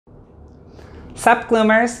Sup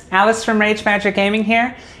Gloomers, Alice from Rage Magic Gaming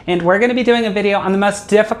here, and we're going to be doing a video on the most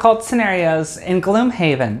difficult scenarios in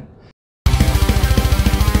Gloomhaven.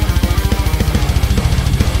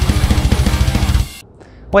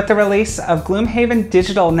 With the release of Gloomhaven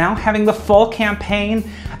Digital now having the full campaign,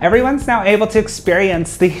 everyone's now able to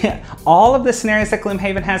experience all of the scenarios that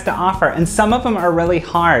Gloomhaven has to offer, and some of them are really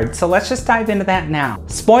hard, so let's just dive into that now.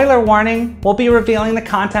 Spoiler warning, we'll be revealing the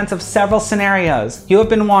contents of several scenarios. You have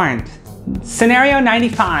been warned. Scenario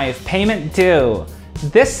 95, Payment Due.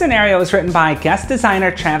 This scenario was written by guest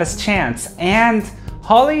designer Travis Chance, and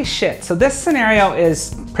holy shit, so this scenario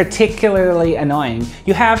is particularly annoying.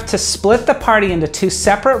 You have to split the party into two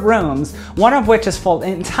separate rooms, one of which is full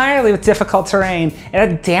entirely with difficult terrain,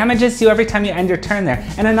 and it damages you every time you end your turn there,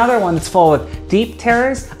 and another one that's full with deep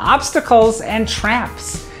terrors, obstacles, and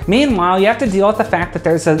traps. Meanwhile, you have to deal with the fact that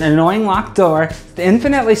there's an annoying locked door,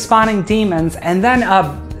 infinitely spawning demons, and then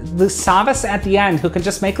the Savas at the end who can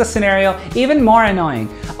just make the scenario even more annoying.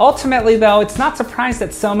 Ultimately though, it's not surprised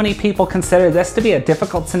that so many people consider this to be a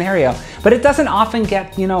difficult scenario, but it doesn't often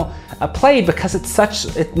get, played because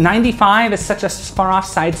 95 is such a far off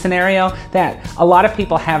side scenario that a lot of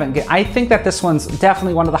people haven't I think that this one's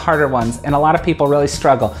definitely one of the harder ones and a lot of people really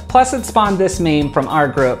struggle. Plus it spawned this meme from our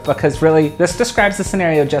group because really this describes the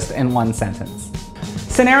scenario just in one sentence.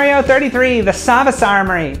 Scenario 33, the Savas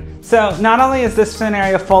Armory. So not only is this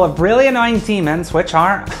scenario full of really annoying demons, which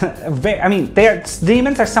are,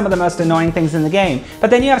 demons are some of the most annoying things in the game, but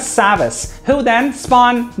then you have Savas, who then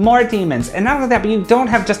spawn more demons. And not only that, but you don't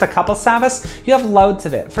have just a couple Savas, you have loads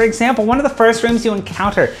of it. For example, one of the first rooms you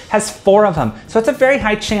encounter has 4 of them, so it's a very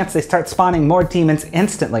high chance they start spawning more demons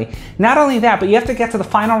instantly. Not only that, but you have to get to the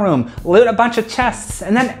final room, loot a bunch of chests,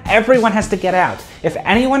 and then everyone has to get out. If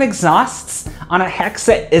anyone exhausts on a hex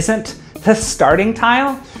that isn't the starting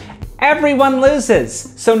tile, everyone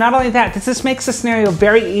loses. So not only that, this makes the scenario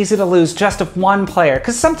very easy to lose just if one player.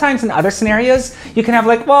 Because sometimes in other scenarios, you can have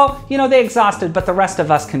they exhausted, but the rest of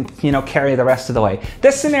us can, carry the rest of the way.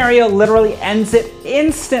 This scenario literally ends it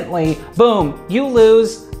instantly. Boom, you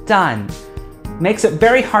lose, done. Makes it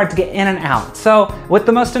very hard to get in and out. So with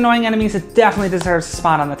the most annoying enemies, it definitely deserves a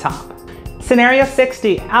spot on the top. Scenario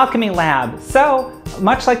 60, Alchemy Lab. So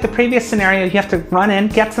much like the previous scenario, you have to run in,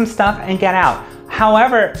 get some stuff, and get out.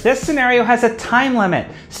 However, this scenario has a time limit.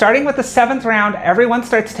 Starting with the 7th round, everyone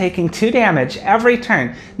starts taking 2 damage every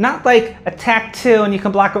turn. Not like attack 2 and you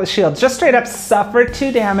can block it with shields, just straight up suffer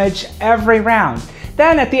 2 damage every round.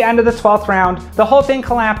 Then at the end of the 12th round, the whole thing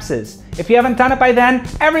collapses. If you haven't done it by then,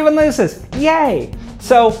 everyone loses, yay!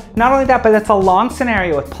 So not only that, but it's a long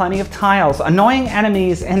scenario with plenty of tiles, annoying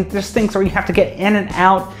enemies, and just things where you have to get in and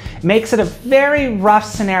out. Makes it a very rough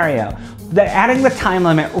scenario. Adding the time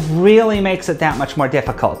limit really makes it that much more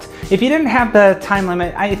difficult. If you didn't have the time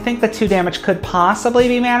limit, I think the 2 damage could possibly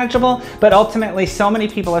be manageable, but ultimately so many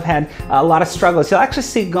people have had a lot of struggles. You'll actually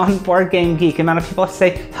see on Board Game Geek, amount of people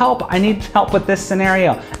say, help, I need help with this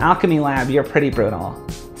scenario. Alchemy Lab, you're pretty brutal.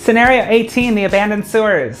 Scenario 18, the Abandoned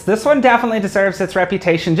Sewers. This one definitely deserves its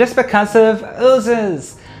reputation just because of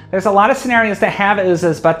oozes. There's a lot of scenarios that have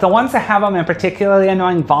oozes, but the ones that have them in particularly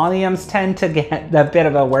annoying volumes tend to get a bit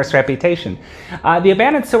of a worse reputation. The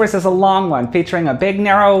Abandoned Sewers is a long one, featuring a big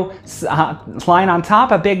narrow line on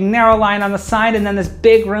top, a big narrow line on the side, and then this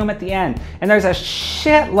big room at the end. And there's a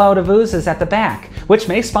shitload of oozes at the back, which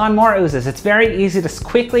may spawn more oozes. It's very easy to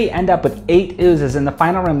quickly end up with 8 oozes in the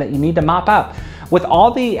final room that you need to mop up. With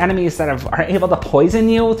all the enemies that are able to poison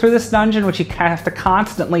you through this dungeon, which you have to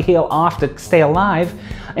constantly heal off to stay alive,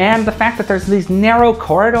 and the fact that there's these narrow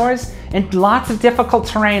corridors and lots of difficult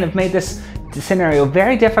terrain have made this scenario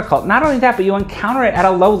very difficult. Not only that, but you encounter it at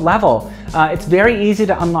a low level. It's very easy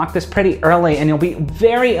to unlock this pretty early and you'll be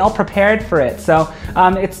very ill prepared for it. So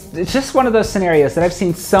it's just one of those scenarios that I've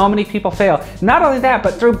seen so many people fail. Not only that,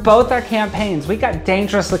 but through both our campaigns, we got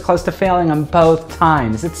dangerously close to failing on both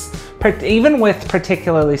times. Even with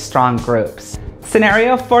particularly strong groups.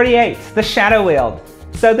 Scenario 48, the Shadow Wield.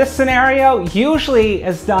 So this scenario usually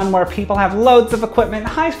is done where people have loads of equipment,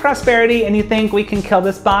 high prosperity, and you think we can kill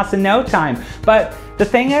this boss in no time. But the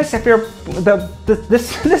thing is, if you're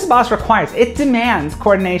this boss it demands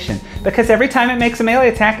coordination because every time it makes a melee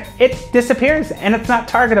attack, it disappears and it's not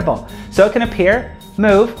targetable. So it can appear,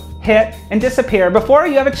 move, hit, and disappear before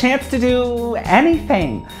you have a chance to do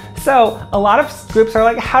anything. So a lot of groups are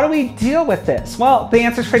like, how do we deal with this? Well, the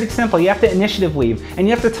answer is pretty simple. You have to initiative weave and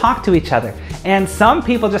you have to talk to each other. And some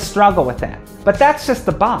people just struggle with that. But that's just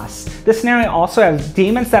the boss. This scenario also has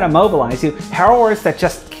demons that immobilize you, harrowers that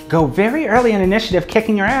just go very early in initiative,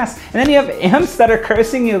 kicking your ass, and then you have imps that are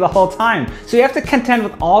cursing you the whole time. So you have to contend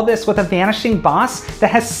with all this with a vanishing boss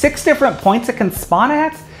that has 6 different points it can spawn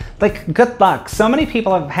at. Like, good luck. So many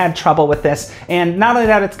people have had trouble with this, and not only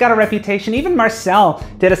that, it's got a reputation. Even Marcel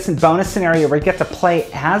did a bonus scenario where you get to play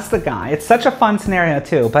as the guy. It's such a fun scenario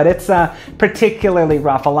too, but it's particularly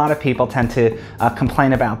rough. A lot of people tend to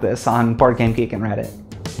complain about this on Board Game Geek and Reddit.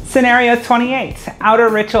 Scenario 28, Outer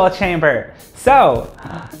Ritual Chamber. So,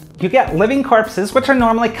 you get living corpses, which are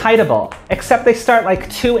normally kiteable, except they start like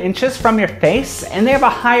 2 inches from your face, and they have a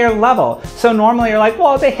higher level. So normally you're like,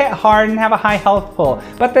 well, they hit hard and have a high health pool,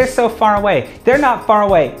 but they're so far away. They're not far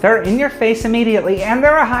away. They're in your face immediately, and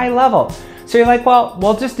they're a high level. So you're like, well,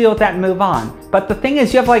 we'll just deal with that and move on. But the thing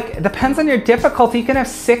is, you have like, it depends on your difficulty, you can have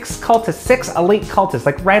 6 cultists, 6 elite cultists,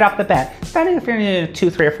 like right off the bat, depending if you're in a 2,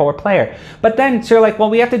 3, or 4 player. But then, so you're like, well,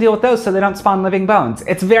 we have to deal with those so they don't spawn living bones.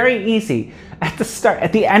 It's very easy at the start,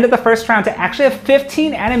 at the end of the first round, to actually have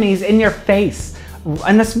 15 enemies in your face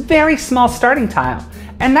in this very small starting tile.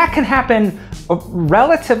 And that can happen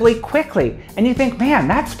relatively quickly. And you think, man,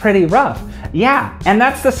 that's pretty rough. Yeah, and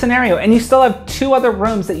that's the scenario. And you still have 2 other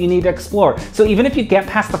rooms that you need to explore. So even if you get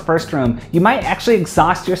past the first room, you might actually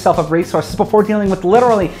exhaust yourself of resources before dealing with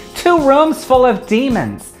literally 2 rooms full of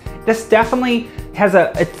demons. This definitely has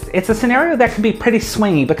it's a scenario that can be pretty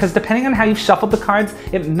swingy, because depending on how you've shuffled the cards,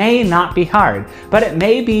 it may not be hard, but it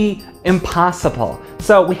may be impossible.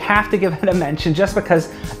 So we have to give it a mention, just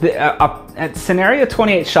because the scenario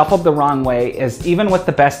 28 shuffled the wrong way is, even with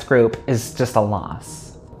the best group, is just a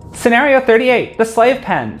loss. Scenario 38, the slave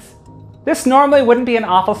pens. This normally wouldn't be an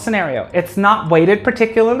awful scenario. It's not weighted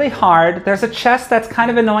particularly hard. There's a chest that's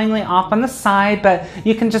kind of annoyingly off on the side, but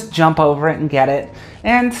you can just jump over it and get it.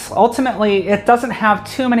 And ultimately, it doesn't have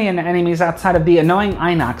too many enemies outside of the annoying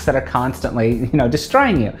Inox that are constantly,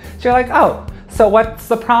 destroying you. So you're like, oh, so what's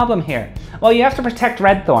the problem here? Well, you have to protect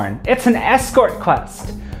Redthorn. It's an escort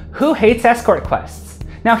quest. Who hates escort quests?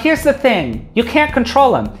 Now here's the thing, you can't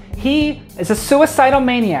control him. He is a suicidal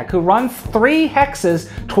maniac who runs 3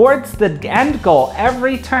 hexes towards the end goal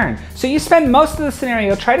every turn. So you spend most of the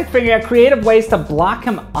scenario trying to figure out creative ways to block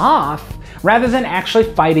him off rather than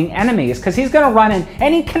actually fighting enemies, because he's gonna run in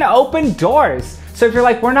and he can open doors. So if you're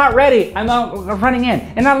like, we're not ready, I'm running in.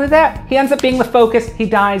 And not only that, he ends up being the focus, he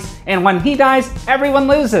dies, and when he dies, everyone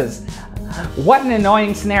loses. What an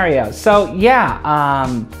annoying scenario. So yeah,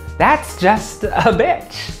 that's just a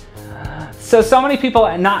bitch. So many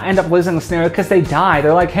people not end up losing the scenario because they die.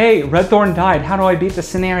 They're like, hey, Redthorn died. How do I beat the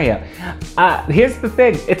scenario? Here's the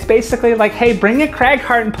thing. It's basically like, hey, bring a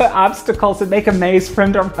Cragheart and put obstacles and make a maze for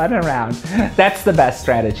him to run around. That's the best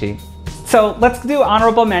strategy. So let's do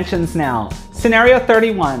honorable mentions now. Scenario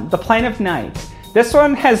 31, the Plane of Night. This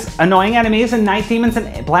one has annoying enemies and night demons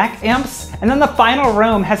and black imps. And then the final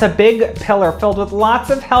room has a big pillar filled with lots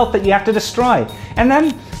of health that you have to destroy. And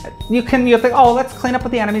then you think, oh, let's clean up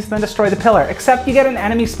with the enemies and then destroy the pillar. Except you get an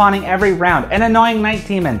enemy spawning every round. An annoying night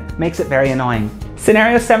demon makes it very annoying.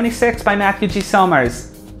 Scenario 76 by Matthew G. Somers.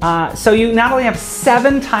 So you not only have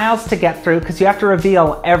 7 tiles to get through, because you have to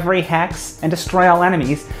reveal every hex and destroy all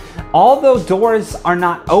enemies. Although doors are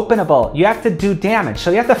not openable, you have to do damage. So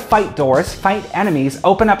you have to fight doors, fight enemies,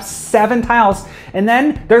 open up 7 tiles, and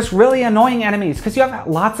then there's really annoying enemies because you have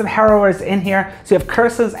lots of harrowers in here. So you have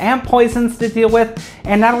curses and poisons to deal with.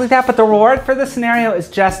 And not only that, but the reward for the scenario is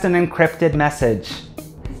just an encrypted message.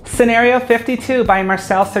 Scenario 52 by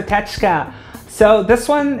Marcel Sertechka. So this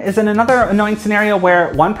one is in another annoying scenario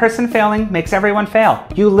where one person failing makes everyone fail.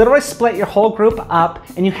 You literally split your whole group up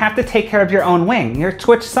and you have to take care of your own wing.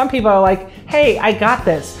 Some people are like, hey, I got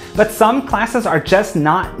this. But some classes are just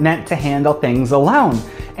not meant to handle things alone.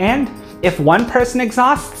 And if one person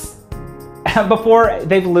exhausts before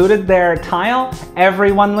they've looted their tile,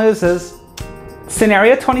 everyone loses.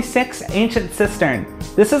 Scenario 26, Ancient Cistern.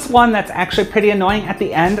 This is one that's actually pretty annoying at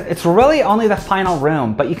the end. It's really only the final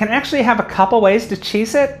room, but you can actually have a couple ways to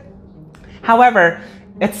cheese it. However,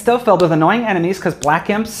 it's still filled with annoying enemies because black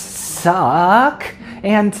imps suck.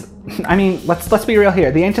 And I mean, let's be real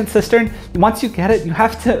here. The Ancient Cistern, once you get it, you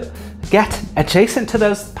have to get adjacent to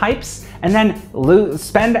those pipes and then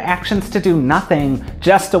spend actions to do nothing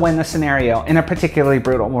just to win the scenario in a particularly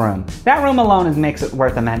brutal room. That room alone makes it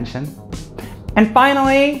worth a mention. And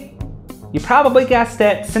finally, you probably guessed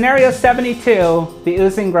it, Scenario 72, the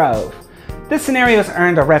Oozing Grove. This scenario has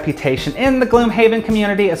earned a reputation in the Gloomhaven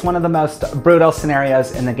community as one of the most brutal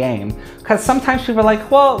scenarios in the game. Because sometimes people are like,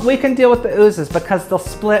 well, we can deal with the oozes because they'll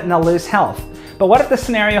split and they'll lose health. But what if the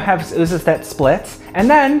scenario has oozes that split, and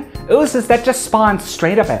then oozes that just spawn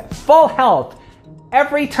straight up at full health?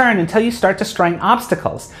 every turn until you start destroying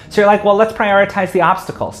obstacles. So you're like, well, let's prioritize the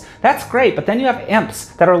obstacles. That's great, but then you have imps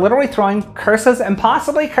that are literally throwing curses and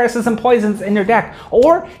possibly curses and poisons in your deck,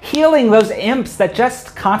 or healing those imps that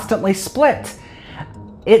just constantly split.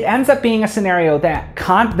 It ends up being a scenario that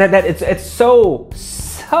it's so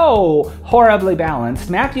horribly balanced.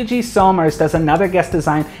 Matthew G. Somers does another guest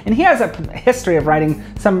design, and he has a history of writing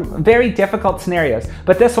some very difficult scenarios,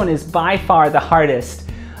 but this one is by far the hardest,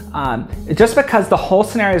 just because the whole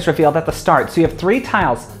scenario is revealed at the start. So you have 3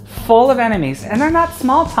 tiles full of enemies, and they're not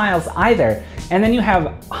small tiles either. And then you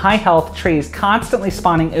have high health trees constantly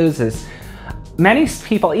spawning oozes. Many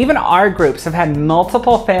people, even our groups, have had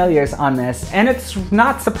multiple failures on this, and it's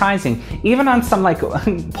not surprising. Even on some like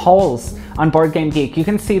polls on Board Game Geek, you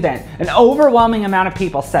can see that an overwhelming amount of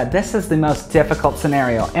people said this is the most difficult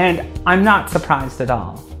scenario, and I'm not surprised at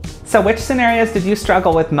all. So which scenarios did you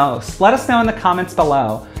struggle with most? Let us know in the comments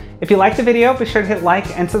below. If you liked the video, be sure to hit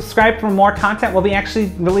like and subscribe for more content. We'll be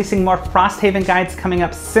actually releasing more Frosthaven guides coming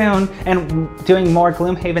up soon and doing more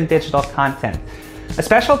Gloomhaven digital content. A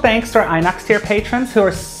special thanks to our Inox tier patrons who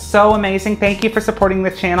are so amazing. Thank you for supporting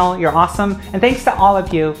the channel. You're awesome. And thanks to all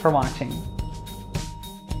of you for watching.